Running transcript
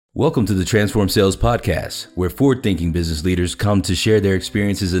Welcome to the Transform Sales Podcast, where forward-thinking business leaders come to share their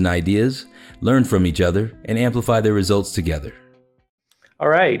experiences and ideas, learn from each other, and amplify their results together. All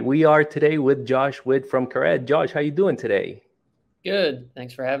right, we are today with Josh Witt from Caret. Josh, how you doing today? Good.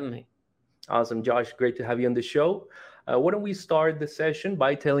 Thanks for having me. Awesome, Josh. Great to have you on the show. Why don't we start the session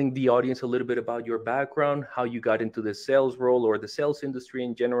by telling the audience a little bit about your background, how you got into the sales role or the sales industry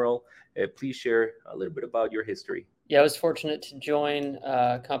in general. Please share a little bit about your history. Yeah, I was fortunate to join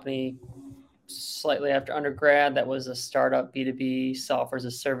a company slightly after undergrad that was a startup B2B software as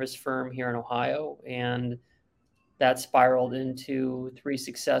a service firm here in Ohio. And that spiraled into 3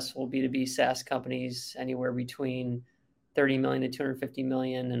 successful B2B SaaS companies, anywhere between 30 million to 250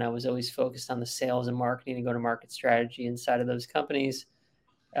 million. And I was always focused on the sales and marketing and go-to-market strategy inside of those companies.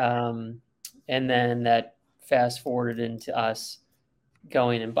 And then that fast forwarded into us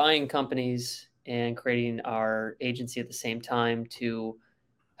going and buying companies and creating our agency at the same time to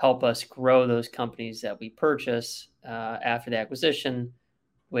help us grow those companies that we purchase after the acquisition,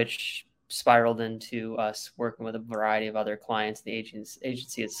 which spiraled into us working with a variety of other clients. The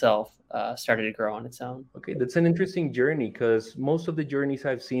agency itself started to grow on its own. Okay, that's an interesting journey because most of the journeys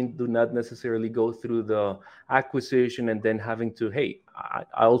I've seen do not necessarily go through the acquisition and then having to, hey,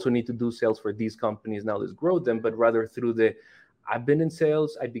 I also need to do sales for these companies. Now let's grow them, but rather through I've been in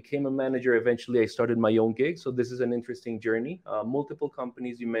sales, I became a manager, eventually I started my own gig. So this is an interesting journey. Multiple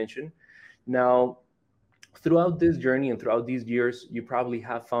companies you mentioned. Now, throughout this journey and throughout these years, you probably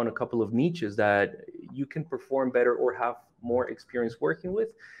have found a couple of niches that you can perform better or have more experience working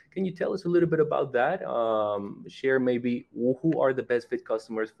with. Can you tell us a little bit about that? Share maybe who are the best fit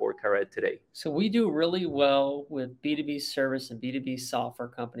customers for Caret today? So we do really well with B2B service and B2B software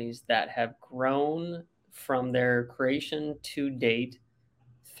companies that have grown from their creation to date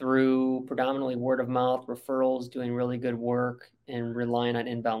through predominantly word of mouth, referrals, doing really good work, and relying on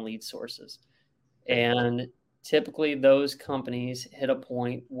inbound lead sources. And typically those companies hit a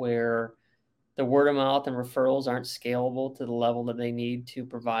point where the word of mouth and referrals aren't scalable to the level that they need to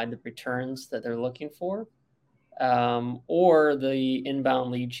provide the returns that they're looking for. Or the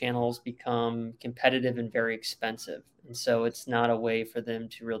inbound lead channels become competitive and very expensive. And so it's not a way for them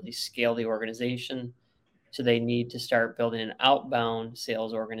to really scale the organization. So they need to start building an outbound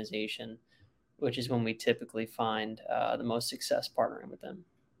sales organization, which is when we typically find the most success partnering with them.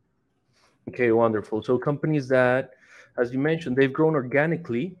 Okay, wonderful. So companies that, as you mentioned, they've grown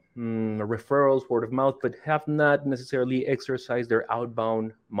organically, referrals, word of mouth, but have not necessarily exercised their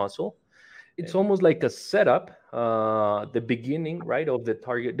outbound muscle. It's almost like a setup, the beginning, right, of the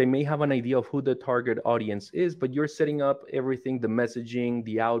target. They may have an idea of who the target audience is, but you're setting up everything, the messaging,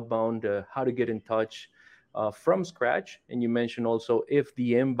 the outbound, how to get in touch from scratch. And you mentioned also if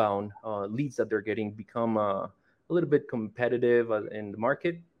the inbound leads that they're getting become a little bit competitive in the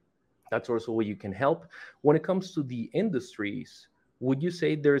market, that's also where you can help. When it comes to the industries, would you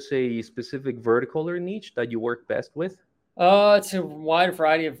say there's a specific vertical or niche that you work best with? It's a wide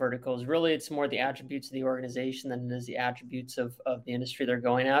variety of verticals. Really, it's more the attributes of the organization than it is the attributes of the industry they're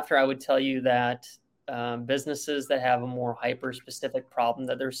going after. I would tell you that businesses that have a more hyper-specific problem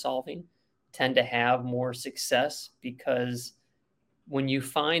that they're solving tend to have more success, because when you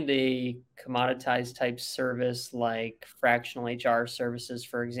find a commoditized type service like fractional HR services,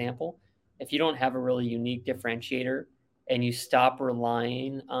 for example, if you don't have a really unique differentiator and you stop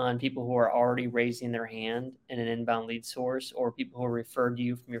relying on people who are already raising their hand in an inbound lead source or people who are referred to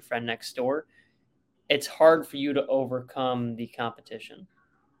you from your friend next door, it's hard for you to overcome the competition.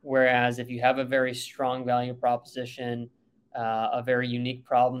 Whereas if you have a very strong value proposition, a very unique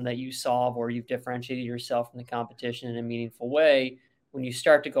problem that you solve, or you've differentiated yourself from the competition in a meaningful way, when you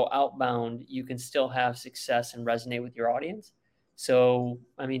start to go outbound, you can still have success and resonate with your audience. So,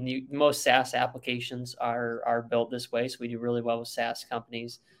 I mean, most SaaS applications are built this way. So we do really well with SaaS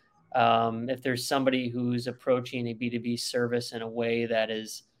companies. If there's somebody who's approaching a B2B service in a way that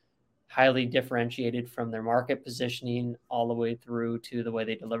is highly differentiated from their market positioning all the way through to the way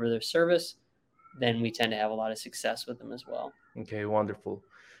they deliver their service, then we tend to have a lot of success with them as well. Okay, wonderful.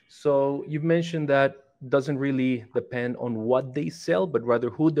 So you've mentioned that doesn't really depend on what they sell, but rather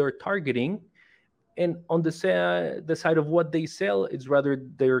who they're targeting. And on the side of what they sell, it's rather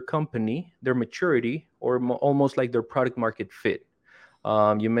their company, their maturity, or almost like their product market fit.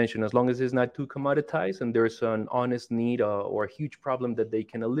 You mentioned as long as it's not too commoditized and there's an honest need or a huge problem that they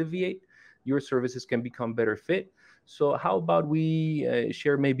can alleviate, your services can become better fit. So how about we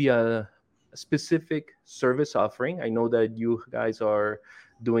share maybe a specific service offering? I know that you guys are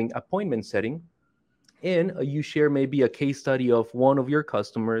doing appointment setting, and you share maybe a case study of one of your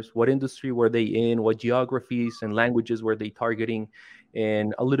customers. What industry were they in? What geographies and languages were they targeting?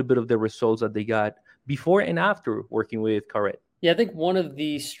 and a little bit of the results that they got before and after working with Caret. Yeah, I think one of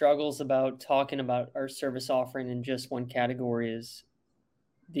the struggles about talking about our service offering in just one category is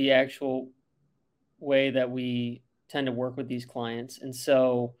the actual way that we tend to work with these clients. And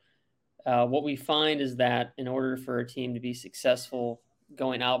so what we find is that in order for a team to be successful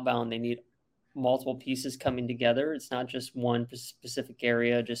going outbound, they need multiple pieces coming together. It's not just one specific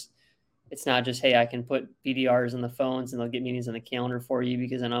area. It's not just, hey, I can put BDRs on the phones and they'll get meetings on the calendar for you,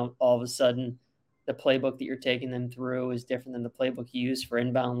 because then all of a sudden the playbook that you're taking them through is different than the playbook you use for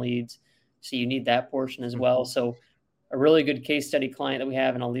inbound leads. So you need that portion as well. So a really good case study client that we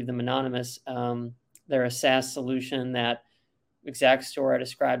have, and I'll leave them anonymous. They're a SaaS solution that exact store I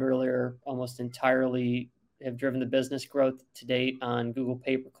described earlier almost entirely have driven the business growth to date on Google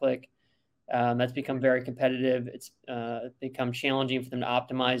pay-per-click. That's become very competitive. It's become challenging for them to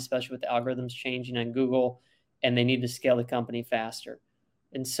optimize, especially with the algorithms changing on Google, and they need to scale the company faster.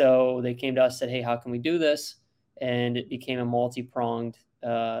 And so they came to us and said, hey, how can we do this? And it became a multi-pronged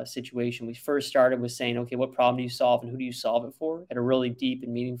situation. We first started with saying, okay, what problem do you solve and who do you solve it for at a really deep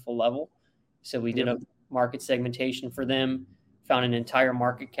and meaningful level? So we did a market segmentation for them, found an entire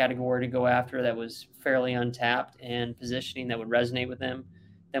market category to go after that was fairly untapped and positioning that would resonate with them.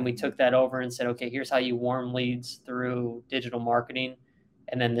 Then we took that over and said, okay, here's how you warm leads through digital marketing.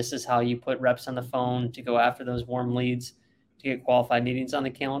 And then this is how you put reps on the phone to go after those warm leads to get qualified meetings on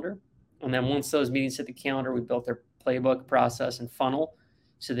the calendar. And then once those meetings hit the calendar, we built their playbook, process, and funnel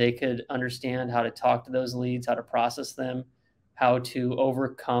so they could understand how to talk to those leads, how to process them, how to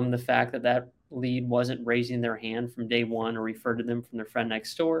overcome the fact that that lead wasn't raising their hand from day one or referred to them from their friend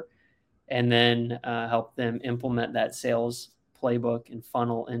next door, and then help them implement that sales playbook and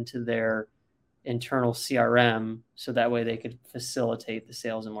funnel into their internal CRM so that way they could facilitate the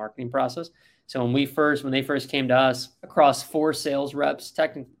sales and marketing process. So when they first came to us, across 4 sales reps,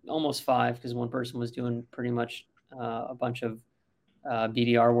 technically almost 5, because one person was doing pretty much a bunch of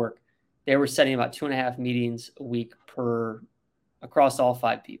BDR work, they were setting about 2.5 meetings a week across all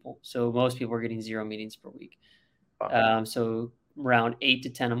 5 people. So most people were getting 0 meetings per week. So around 8 to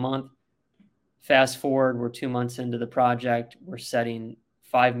 10 a month. Fast forward, we're 2 months into the project. We're setting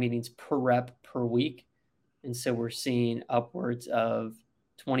 5 meetings per rep per week. And so we're seeing upwards of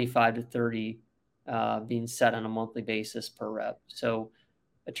 25 to 30 being set on a monthly basis per rep. So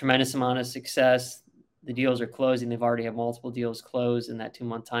a tremendous amount of success. The deals are closing. They've already had multiple deals closed in that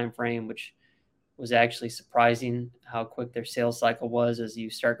 2-month time frame, which was actually surprising how quick their sales cycle was as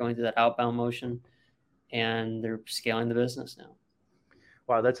you start going through that outbound motion, and they're scaling the business now.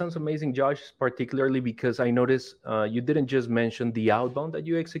 Wow, that sounds amazing, Josh, particularly because I noticed you didn't just mention the outbound that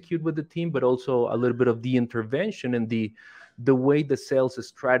you execute with the team, but also a little bit of the intervention and the way the sales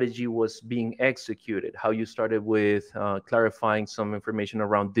strategy was being executed, how you started with clarifying some information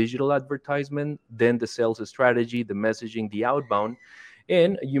around digital advertisement, then the sales strategy, the messaging, the outbound.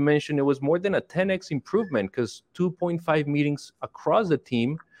 And you mentioned it was more than a 10x improvement because 2.5 meetings across the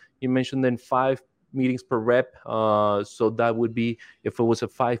team. You mentioned then 5 meetings per rep. So that would be, if it was a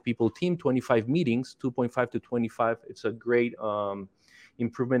 5-people team, 25 meetings, 2.5 to 25. It's a great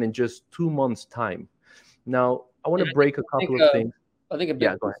improvement in just 2 months' time. Now, I want to break a couple of things. I think a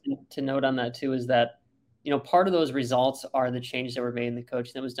big thing to note on that too is that, part of those results are the changes that were made in the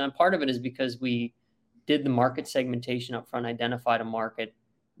coaching that was done. Part of it is because we did the market segmentation up front, identified a market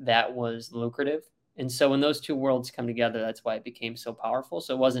that was lucrative. And so when those two worlds come together, that's why it became so powerful.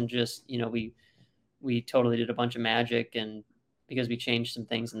 So it wasn't just, we totally did a bunch of magic, and because we changed some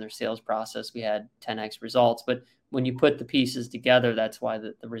things in their sales process, we had 10x results. But when you put the pieces together, that's why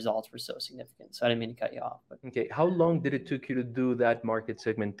the results were so significant. So I didn't mean to cut you off. But. Okay. How long did it take you to do that market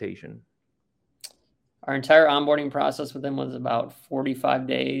segmentation? Our entire onboarding process with them was about 45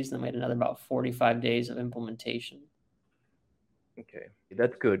 days. Then we had another about 45 days of implementation. Okay,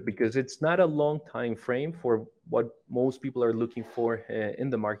 that's good because it's not a long time frame for what most people are looking for in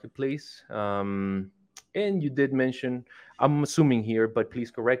the marketplace. And you did mention, I'm assuming here, but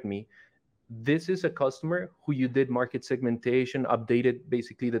please correct me, this is a customer who you did market segmentation, updated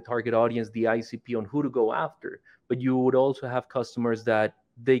basically the target audience, the ICP on who to go after. But you would also have customers that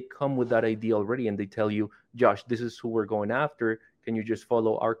they come with that idea already and they tell you, Josh, this is who we're going after. Can you just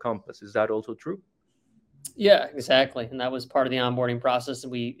follow our compass? Is that also true? Yeah, exactly. And that was part of the onboarding process.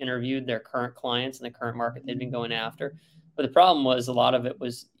 We interviewed their current clients and the current market they'd been going after. But the problem was a lot of it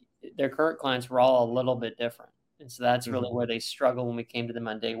was their current clients were all a little bit different. And so that's really where they struggled when we came to them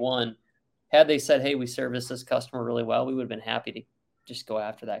on day one. Had they said, hey, we service this customer really well, we would have been happy to just go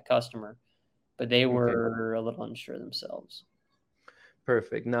after that customer. But they were a little unsure themselves.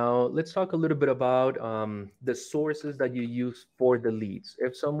 Perfect. Now, let's talk a little bit about the sources that you use for the leads.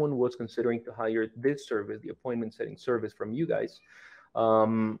 If someone was considering to hire this service, the appointment setting service from you guys,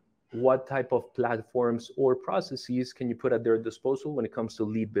 what type of platforms or processes can you put at their disposal when it comes to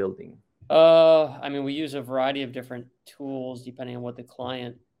lead building? I mean, we use a variety of different tools depending on what the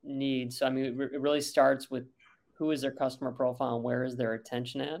client needs. So, I mean, it really starts with who is their customer profile and where is their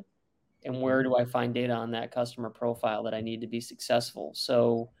attention at, and where do I find data on that customer profile that I need to be successful.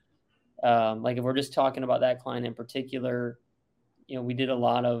 So, like if we're just talking about that client in particular, we did a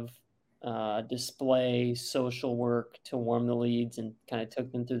lot of display social work to warm the leads and kind of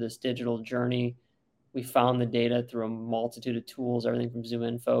took them through this digital journey. We found the data through a multitude of tools, everything from Zoom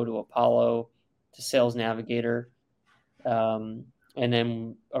Info to Apollo to Sales Navigator, and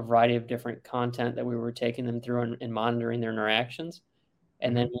then a variety of different content that we were taking them through and monitoring their interactions.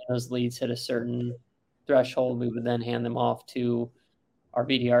 And then when those leads hit a certain threshold, we would then hand them off to our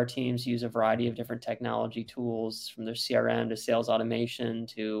BDR teams, use a variety of different technology tools from their CRM to sales automation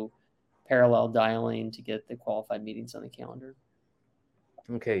to parallel dialing to get the qualified meetings on the calendar.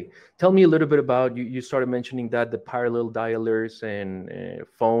 Okay. Tell me a little bit about, you started mentioning that the parallel dialers and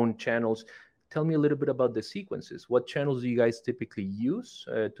phone channels. Tell me a little bit about the sequences. What channels do you guys typically use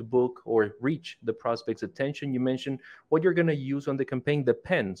to book or reach the prospect's attention? You mentioned what you're going to use on the campaign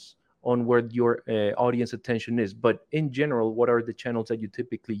depends on where your audience attention is. But in general, what are the channels that you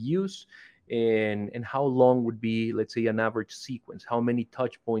typically use? And how long would be, let's say, an average sequence? How many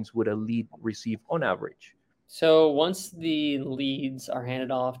touch points would a lead receive on average? So once the leads are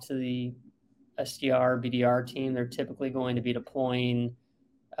handed off to the SDR, BDR team, they're typically going to be deploying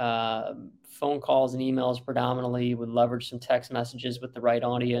phone calls and emails predominantly, would leverage some text messages with the right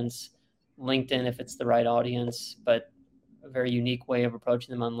audience, LinkedIn if it's the right audience, but a very unique way of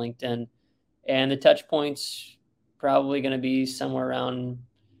approaching them on LinkedIn. And the touch points probably going to be somewhere around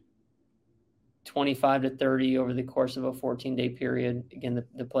 25 to 30 over the course of a 14-day period. Again,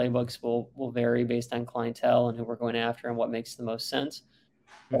 the playbooks will vary based on clientele and who we're going after and what makes the most sense.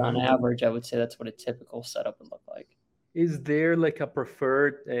 But on average, I would say that's what a typical setup would look like. Is there like a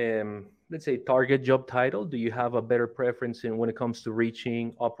preferred, let's say, target job title? Do you have a better preference in when it comes to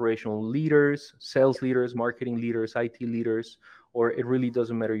reaching operational leaders, sales leaders, marketing leaders, IT leaders, or it really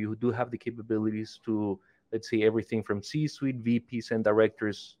doesn't matter? You do have the capabilities to, let's say, everything from C-suite, VPs, and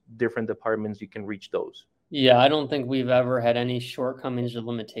directors, different departments, you can reach those. Yeah, I don't think we've ever had any shortcomings or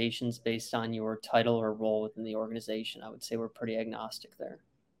limitations based on your title or role within the organization. I would say we're pretty agnostic there.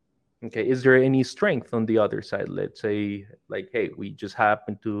 Okay, is there any strength on the other side? Let's say, like, hey, we just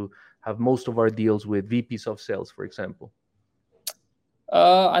happen to have most of our deals with VPs of sales, for example.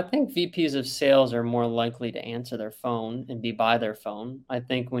 I think VPs of sales are more likely to answer their phone and be by their phone. I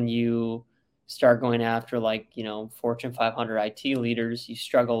think when you start going after Fortune 500 IT leaders, you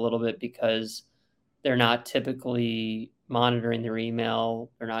struggle a little bit because they're not typically monitoring their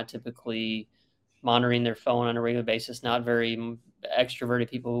email. They're not typically monitoring their phone on a regular basis, not very extroverted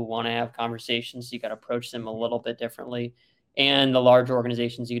people who want to have conversations. So you got to approach them a little bit differently. And the larger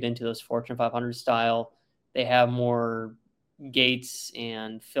organizations you get into, those Fortune 500 style, they have more gates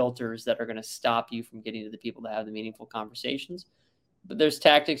and filters that are going to stop you from getting to the people that have the meaningful conversations. But there's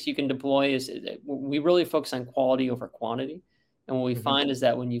tactics you can deploy. We really focus on quality over quantity. And what we find is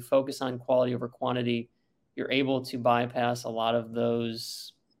that when you focus on quality over quantity, you're able to bypass a lot of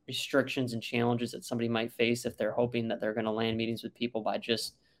those restrictions and challenges that somebody might face if they're hoping that they're going to land meetings with people by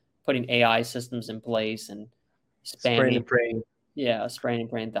just putting AI systems in place and Spraying spamming. and praying. Yeah, spraying and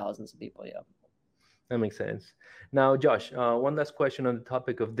praying thousands of people. Yeah. That makes sense. Now, Josh, one last question on the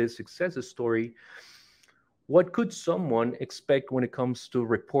topic of this success story. What could someone expect when it comes to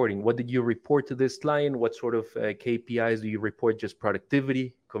reporting? What did you report to this client? What sort of KPIs do you report? Just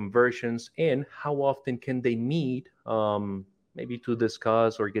productivity, conversions, and how often can they meet, maybe to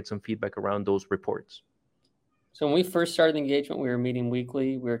discuss or get some feedback around those reports? So when we first started the engagement, we were meeting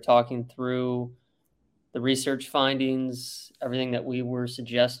weekly. We were talking through the research findings, everything that we were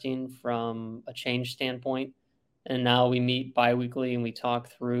suggesting from a change standpoint. And now we meet biweekly and we talk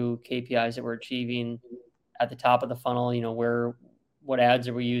through KPIs that we're achieving at the top of the funnel, what ads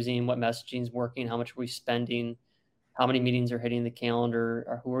are we using, what messaging is working, how much are we spending, how many meetings are hitting the calendar,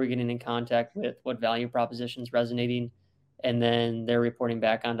 or who are we getting in contact with, what value propositions resonating, and then they're reporting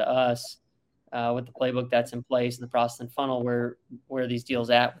back onto us with the playbook that's in place in the process and funnel, where are these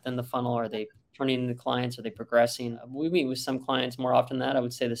deals at within the funnel? Are they turning into clients? Are they progressing? We meet with some clients more often than that. I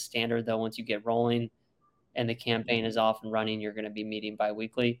would say the standard, though, once you get rolling and the campaign is off and running, you're going to be meeting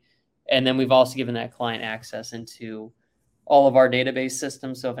biweekly. And then we've also given that client access into all of our database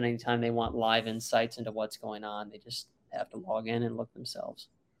systems. So if at any time they want live insights into what's going on, they just have to log in and look themselves.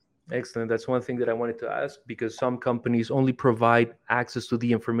 Excellent. That's one thing that I wanted to ask, because some companies only provide access to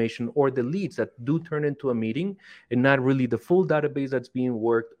the information or the leads that do turn into a meeting, and not really the full database that's being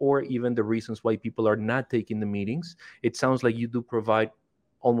worked, or even the reasons why people are not taking the meetings. It sounds like you do provide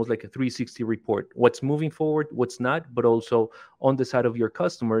almost like a 360 report: what's moving forward, what's not, but also on the side of your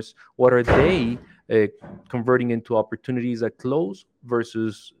customers, what are they converting into opportunities that close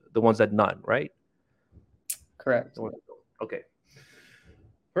versus the ones that not, right? Correct. Okay.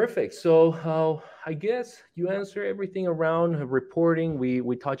 Perfect. So I guess you answer everything around reporting.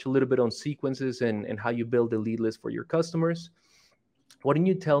 We touch a little bit on sequences and how you build a lead list for your customers. Why don't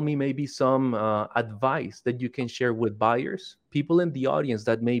you tell me maybe some advice that you can share with buyers, people in the audience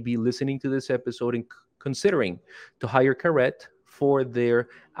that may be listening to this episode and considering to hire Caret for their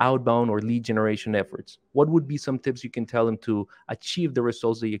outbound or lead generation efforts? What would be some tips you can tell them to achieve the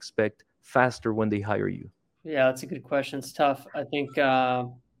results they expect faster when they hire you? Yeah, that's a good question. It's tough. I think if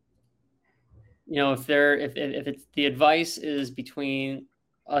it's the advice is between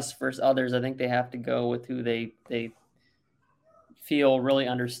us versus others, I think they have to go with who they feel really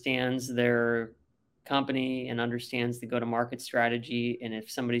understands their company and understands the go-to-market strategy. And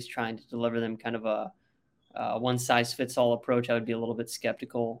if somebody's trying to deliver them kind of a one-size-fits-all approach, I would be a little bit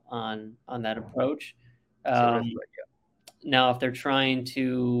skeptical on that approach. Now, if they're trying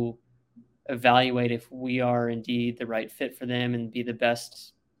to evaluate if we are indeed the right fit for them and be the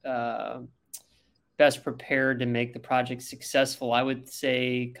best prepared to make the project successful, I would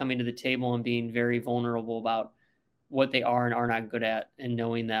say coming to the table and being very vulnerable about what they are and are not good at, and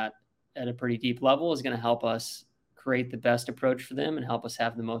knowing that at a pretty deep level is going to help us create the best approach for them and help us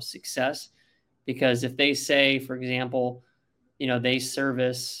have the most success. Because if they say, for example, they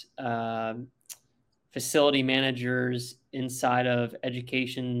service facility managers inside of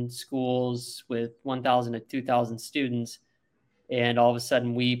education schools with 1,000 to 2,000 students, and all of a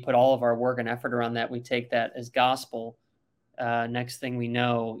sudden we put all of our work and effort around that, we take that as gospel. Next thing we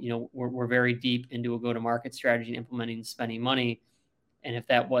know, we're very deep into a go-to-market strategy and implementing and spending money. And if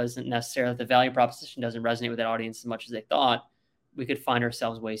that wasn't necessarily, the value proposition doesn't resonate with that audience as much as they thought, we could find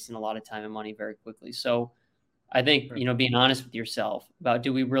ourselves wasting a lot of time and money very quickly. So I think, being honest with yourself about,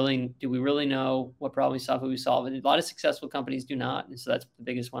 do we really know what problem we solve? And a lot of successful companies do not. And so that's the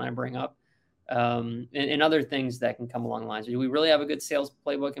biggest one I bring up. And other things that can come along the lines. Do we really have a good sales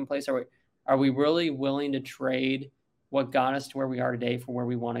playbook in place? Are we really willing to trade what got us to where we are today for where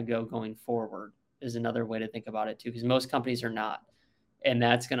we want to go going forward, is another way to think about it too, because most companies are not. And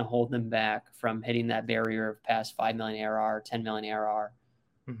that's going to hold them back from hitting that barrier of past 5 million ARR, 10 million ARR,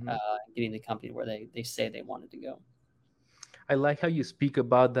 getting the company where they say they wanted to go. I like how you speak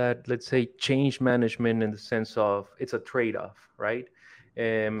about that, let's say, change management, in the sense of it's a trade-off, right?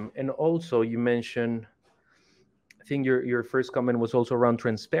 And also you mentioned, I think your first comment was also around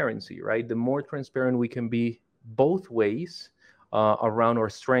transparency, right? The more transparent we can be both ways around our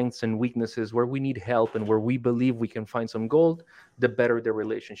strengths and weaknesses, where we need help and where we believe we can find some gold, the better the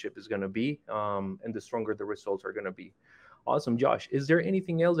relationship is going to be, and the stronger the results are going to be. Awesome. Josh, is there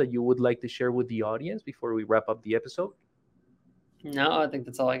anything else that you would like to share with the audience before we wrap up the episode? No, I think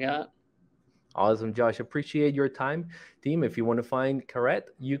that's all I got. Awesome, Josh. Appreciate your time. Team, if you want to find Caret,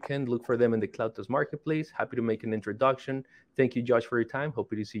 you can look for them in the CloudTools Marketplace. Happy to make an introduction. Thank you, Josh, for your time. Hope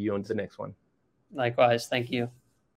to see you on the next one. Likewise. Thank you.